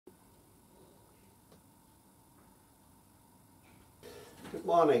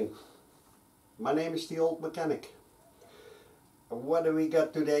Morning, my name is the Old Mechanic. What do we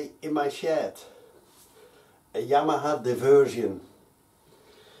got today in my shed? A Yamaha Diversion.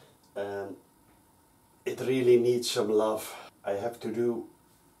 It really needs some love. I have to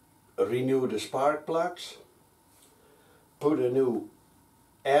renew the spark plugs, put a new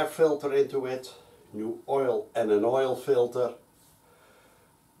air filter into it, new oil and an oil filter,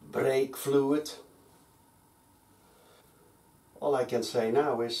 brake fluid. All I can say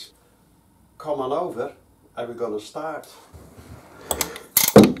now is come on over and we're gonna start.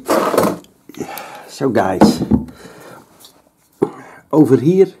 So guys, over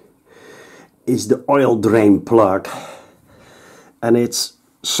here is the oil drain plug and it's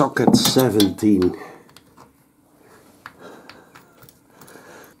socket 17.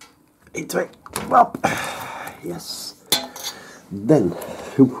 Up. Yes. Then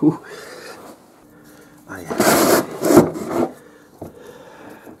I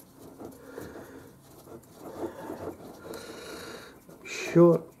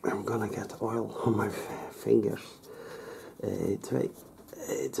sure I'm gonna get oil on my fingers. Twee.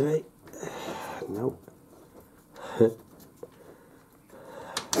 No.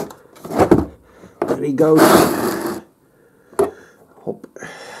 There he goes. Hop.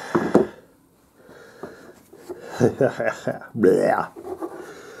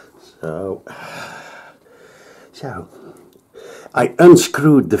 So I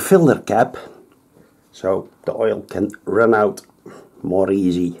unscrewed the filter cap so the oil can run out more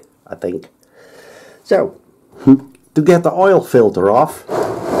easy, I think. So to get the oil filter off,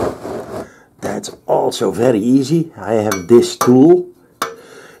 that's also very easy. I have this tool.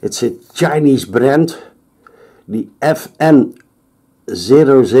 It's a Chinese brand, the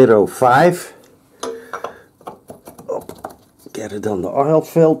FN005. Get it on the oil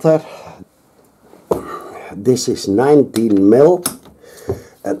filter. This is 19 mil,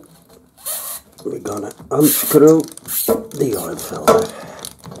 and we're gonna unscrew the oil filter.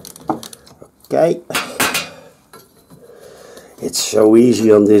 Okay. It's so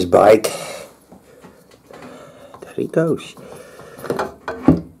easy on this bike. There he goes.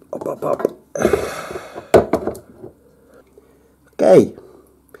 Up. Okay.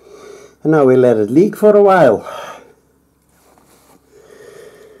 And now we let it leak for a while.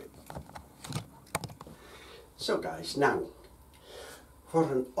 So guys, now for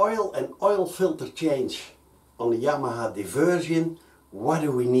an oil and oil filter change on the Yamaha Diversion, what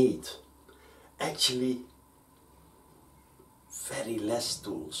do we need? Actually, very less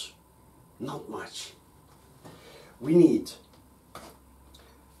tools, not much. We need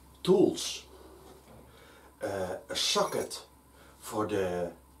tools, a socket for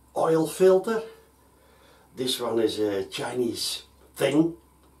the oil filter. This one is a Chinese thing,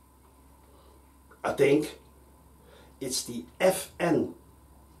 I think. It's the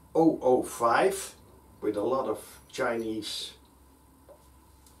FN005 with a lot of Chinese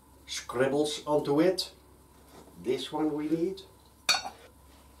scribbles onto it. This one we need.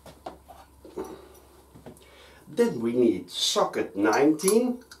 Then we need socket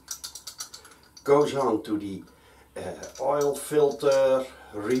 19. Goes on to the oil filter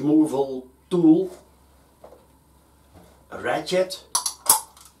removal tool. A ratchet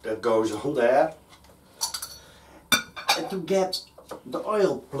that goes on there. And to get the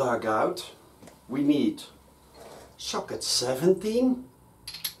oil plug out, we need socket 17,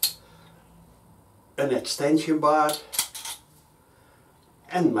 an extension bar,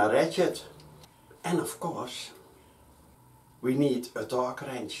 and my ratchet. And of course, we need a torque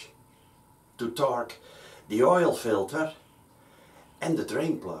wrench to torque the oil filter and the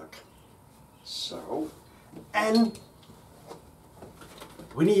drain plug. So, and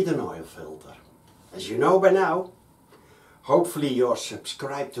we need an oil filter. As you know by now, hopefully you're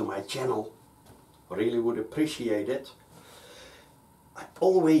subscribed to my channel. I really would appreciate it. I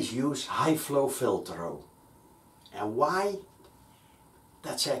always use high flow filter. And why?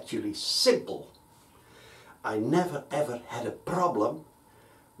 That's actually simple. I never ever had a problem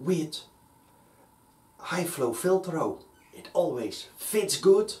with high flow filter. It always fits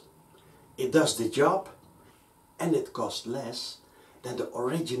good, it does the job, and it costs less than the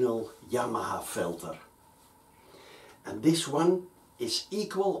original Yamaha filter. And this one is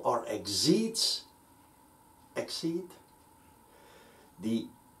equal or exceed the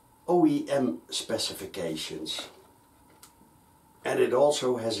OEM specifications. And it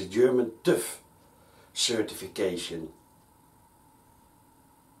also has a German TÜV certification.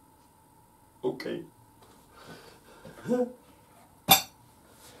 Okay.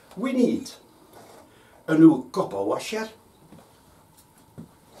 We need a new copper washer.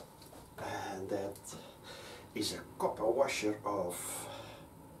 And that is a copper washer of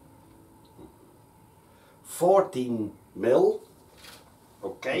 14 mil.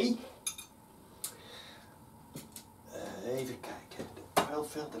 Oké. Even kijken. The oil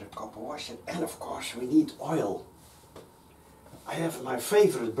filter, a copper washer, and of course we need oil. I have my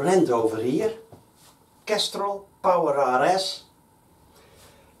favorite brand over here. Castrol Power RS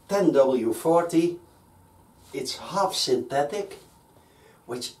 10W40. It's half synthetic,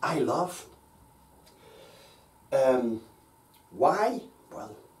 which I love. Why?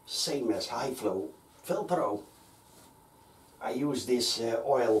 Well, same as high flow filter. I use this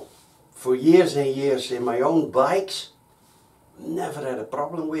oil for years and years in my own bikes. Never had a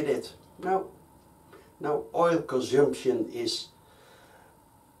problem with it. No, oil consumption is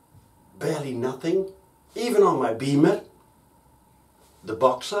barely nothing. Even on my Beamer, the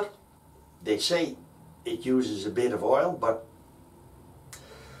Boxer, they say it uses a bit of oil, but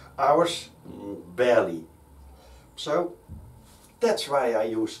ours barely. So that's why I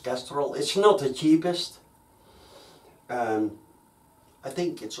use Castrol. It's not the cheapest. I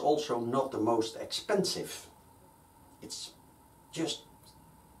think it's also not the most expensive. It's just,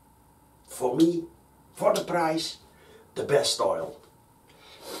 for me, for the price, the best oil.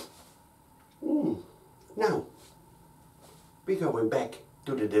 Now, we're going back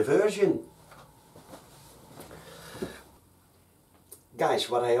to the diversion. Guys,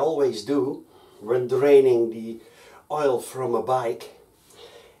 what I always do when draining the oil from a bike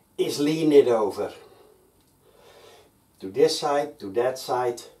is lean it over. To this side, to that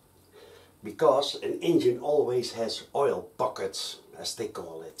side, because an engine always has oil pockets, as they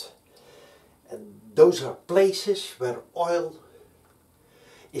call it. And those are places where oil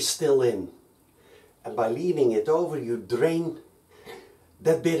is still in. And by leaning it over, you drain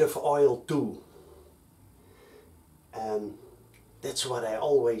that bit of oil too. And that's what I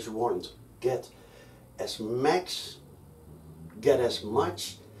always want. Get as much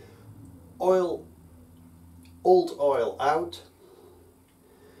oil, old oil out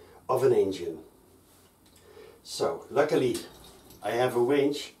of an engine. So luckily I have a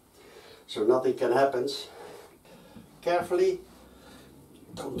winch, so nothing can happen. Carefully,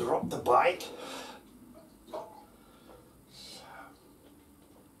 don't drop the bike.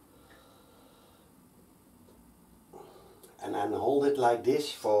 And then hold it like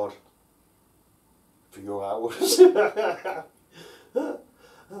this for a few hours.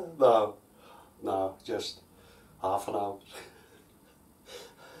 No, just half an hour.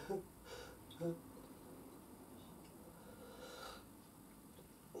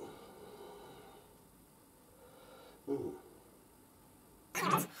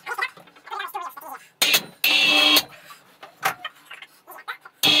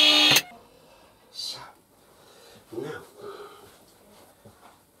 So,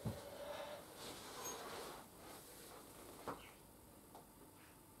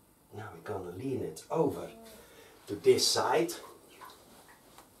 now we're gonna lean it over to this side.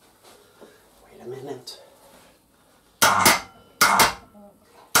 Wait a minute.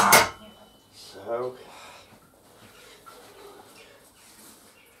 So,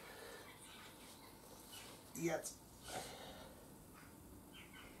 yet.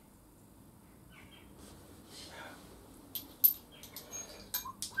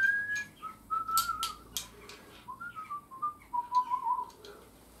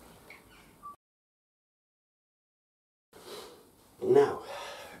 Now,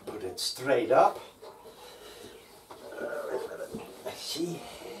 put it straight up. Let's see.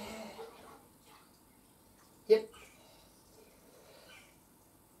 Yep.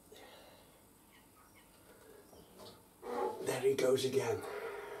 There he goes again.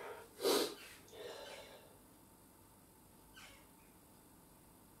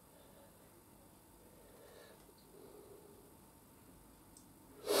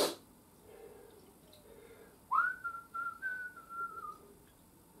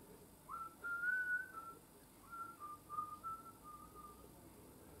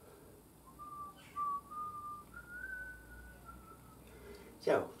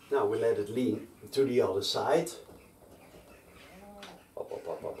 So, now we let it lean to the other side. Up, up,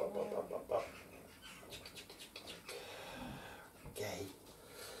 up, up, up, up, up, up, up. Okay.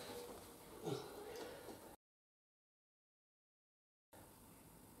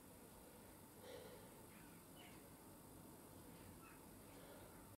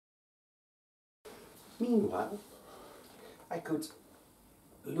 Meanwhile, I could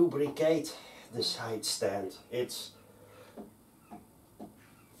lubricate the side stand. It's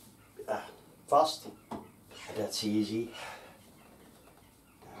fast, that's easy.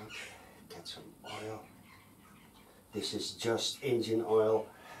 Now, get some oil. This is just engine oil.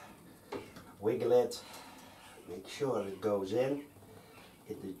 Wiggle it, make sure it goes in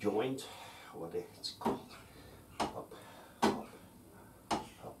the joint, what it's called, Up, up,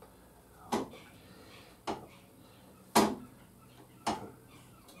 up, up.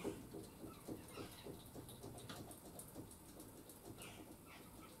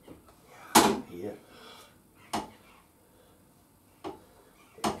 Here.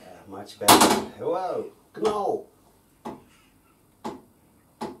 Yeah, much better. Whoa, knol.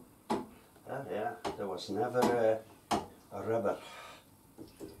 Yeah, there was never a rubber.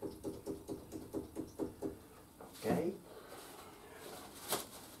 Okay.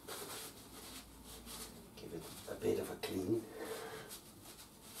 Give it a bit of a clean.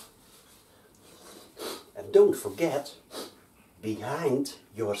 And don't forget, behind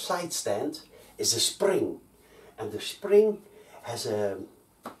your side stand is a spring. And the spring has a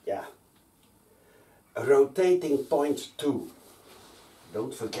rotating point too.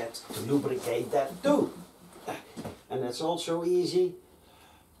 Don't forget to lubricate that too. And that's also easy,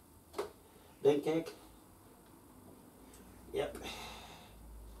 denk ik. Yep.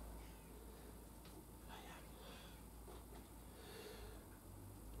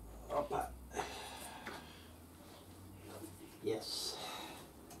 Hoppa. Yes.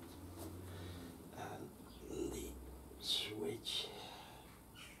 And the switch.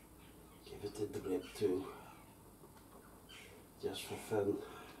 Give it a grip too. Just for fun.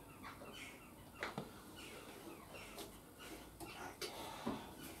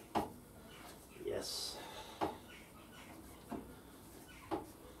 Yes.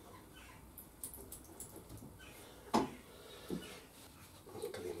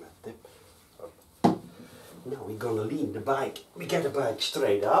 Clean my tip. Now we're gonna lean the bike. We get the bike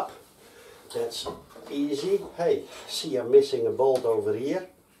straight up. That's easy. Hey, see, I'm missing a bolt over here.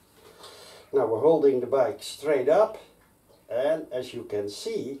 Now we're holding the bike straight up. And as you can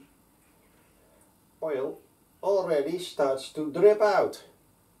see, oil already starts to drip out.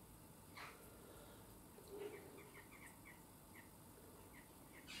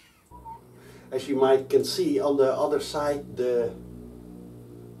 As you might can see on the other side, the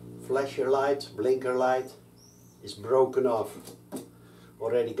flasher light, blinker light is broken off.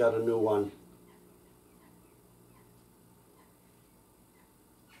 Already got a new one.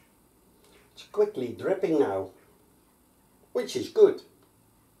 It's quickly dripping now, which is good.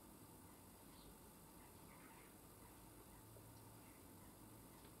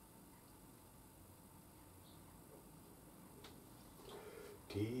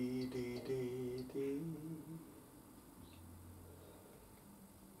 Dee, dee, dee, dee.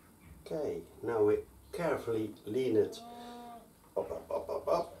 Okay, now we carefully lean it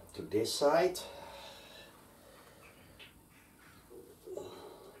up to this side.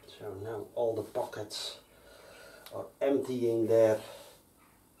 So now all the pockets are emptying their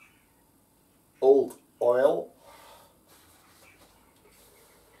old oil.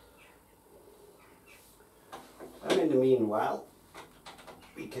 And in the meanwhile,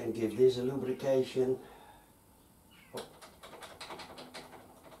 we can give this a lubrication.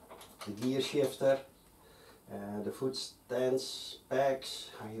 The gear shifter, the foot stands, pegs,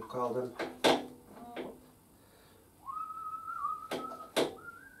 how you call them.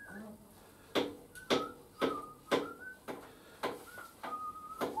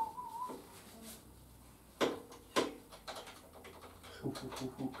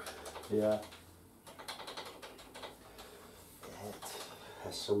 Yeah. It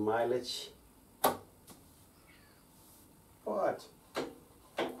has some mileage. But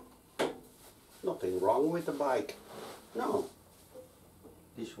nothing wrong with the bike. No.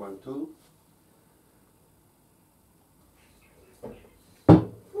 This one too.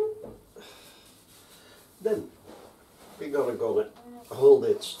 Then we're gonna hold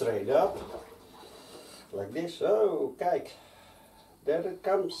it straight up like this. Oh, kijk, there it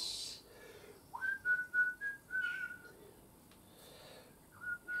comes.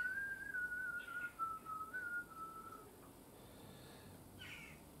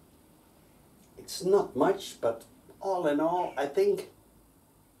 It's not much, but all in all, I think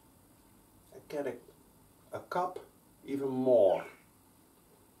I get a cup, even more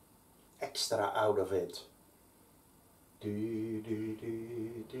extra out of it.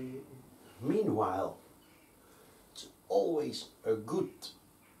 Meanwhile, it's always a good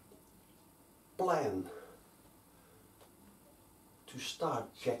plan to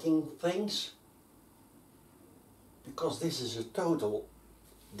start checking things, because this is a total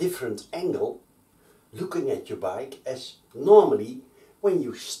different angle looking at your bike, as normally when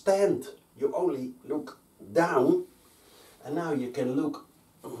you stand you only look down, and now you can look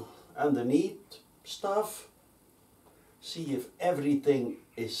underneath stuff, see if everything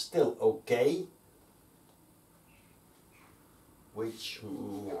is still okay, which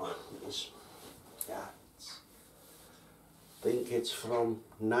is, yeah, it's think it's from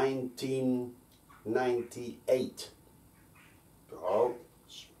 1998. Oh,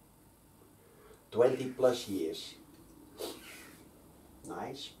 20 plus years.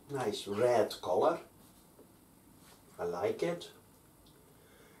 Nice, nice red color. I like it.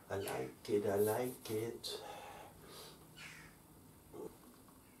 I like it, I like it.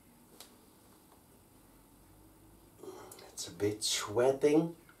 It's a bit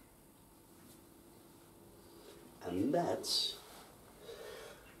sweating. And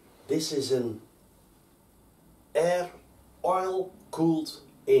this is an air oil cooled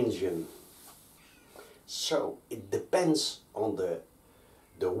engine. So it depends on the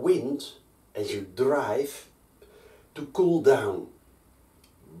wind as you drive to cool down.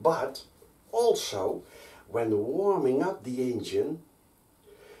 But also when warming up the engine,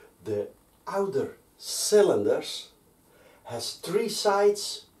 the outer cylinders has three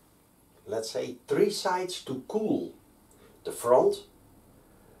sides, let's say three sides to cool. The front,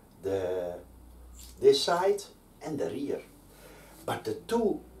 this side and the rear. But the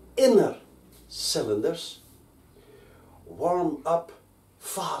two inner cylinders warm up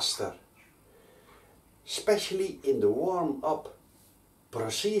faster. Especially in the warm up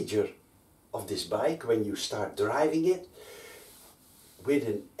procedure of this bike when you start driving it. With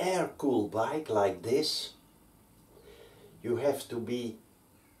an air-cooled bike like this, you have to be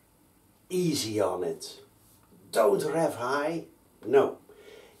easy on it. Don't rev high, no.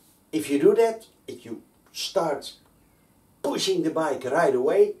 If you do that, if you start pushing the bike right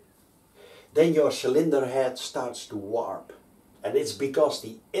away, then your cylinder head starts to warp. And it's because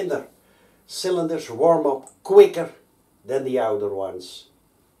the inner cylinders warm up quicker than the outer ones.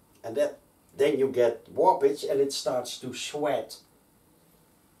 And then you get warpage and it starts to sweat.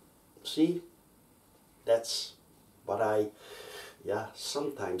 See? That's what I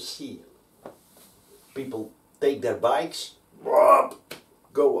sometimes see. People take their bikes,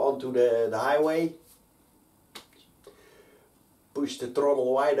 go onto the highway, push the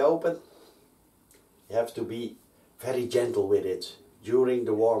throttle wide open. You have to be very gentle with it during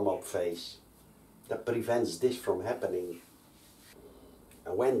the warm-up phase. That prevents this from happening.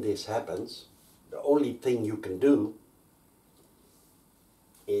 And when this happens, the only thing you can do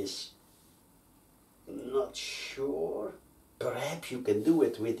is, not sure, perhaps you can do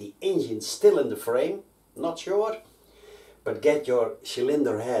it with the engine still in the frame, not sure, but get your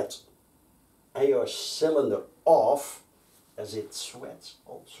cylinder head and your cylinder off, as it sweats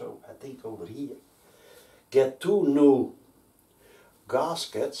also, I think over here. Get two new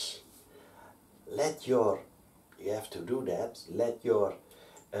gaskets, you have to do that, let your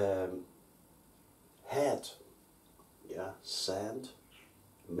head, sand,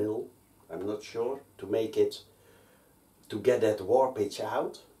 mill, I'm not sure, to get that warpage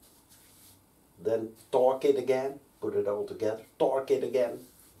out. Then torque it again, put it all together, torque it again.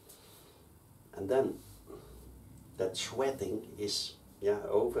 And then that sweating is,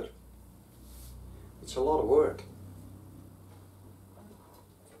 over. It's a lot of work.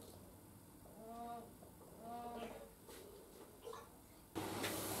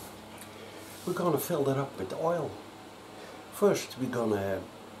 We're gonna fill that up with oil. First we're gonna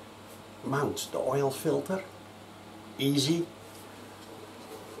mount the oil filter. Easy.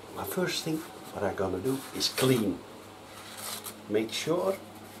 My first thing what I'm gonna do is clean. Make sure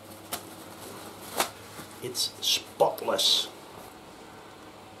it's spotless.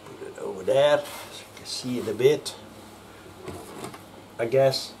 Put it over there so you can see it a bit, I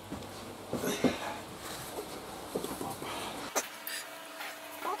guess.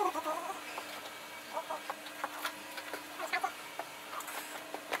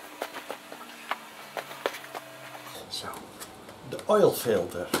 So, the oil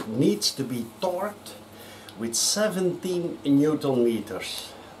filter needs to be torqued with 17 Newton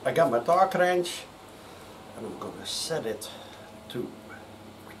meters. I got my torque wrench and I'm going to set it to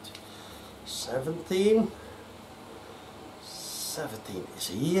 17. 17 is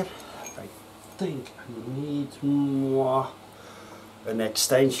here. I think I need more. An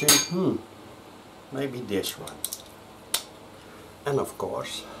extension. Maybe this one. And of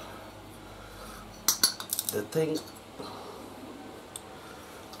course, the thing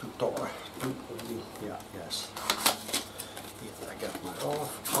to torque. Yes. Here I got my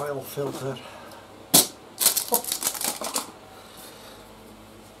oil filter.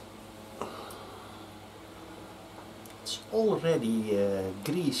 It's already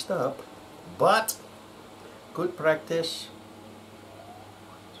greased up, but good practice.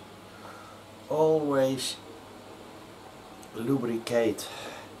 Always lubricate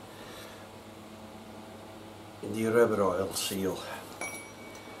the rubber oil seal.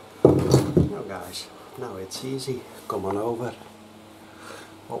 I'm guys, now it's easy. Come on over.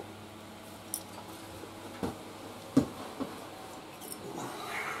 Oh.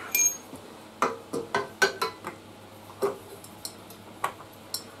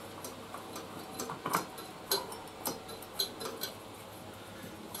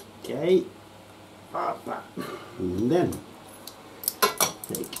 Okay, and then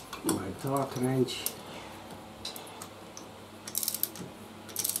take my torque wrench.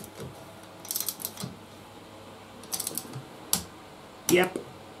 Yep.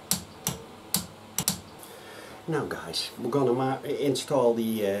 Now guys, we're gonna install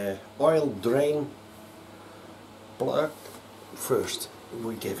the oil drain plug. First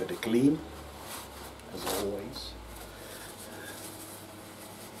we give it a clean, as always.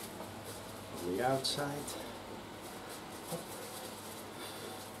 On the outside.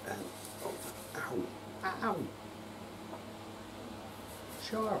 And over. Ow! Ow!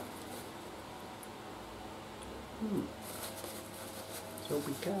 Sharp. So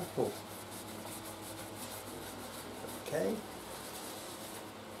be careful. Okay.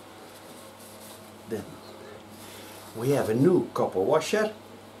 Then we have a new copper washer.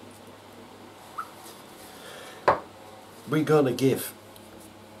 We're gonna give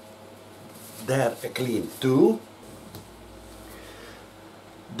that a clean too.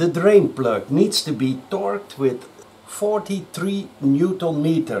 The drain plug needs to be torqued with 43 Newton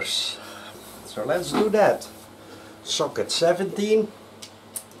meters. So let's do that. Socket 17.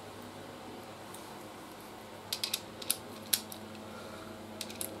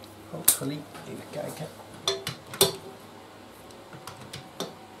 Hopefully, even kijken.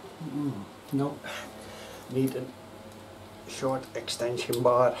 No, need a short extension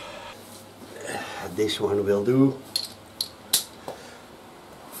bar. This one will do.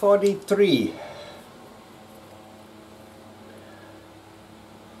 43.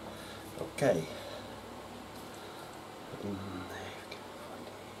 Okay.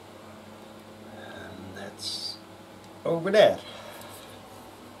 And that's over there.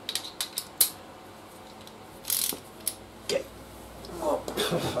 Okay. Oh,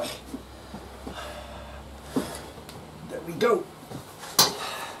 there we go.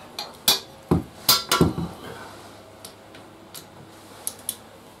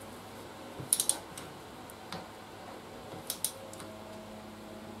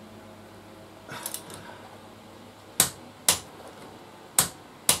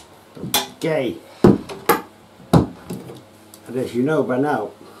 Okay, and as you know by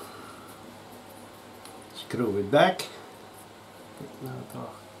now, screw it back. Nou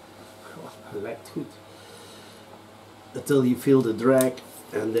toch, het werkt goed. Until you feel the drag,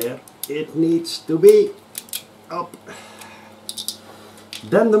 and there it needs to be up.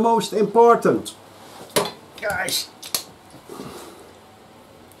 Then the most important, guys,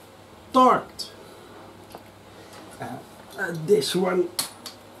 torqued. This one.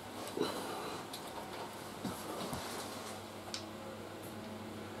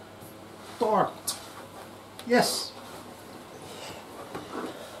 Torqued. Yes.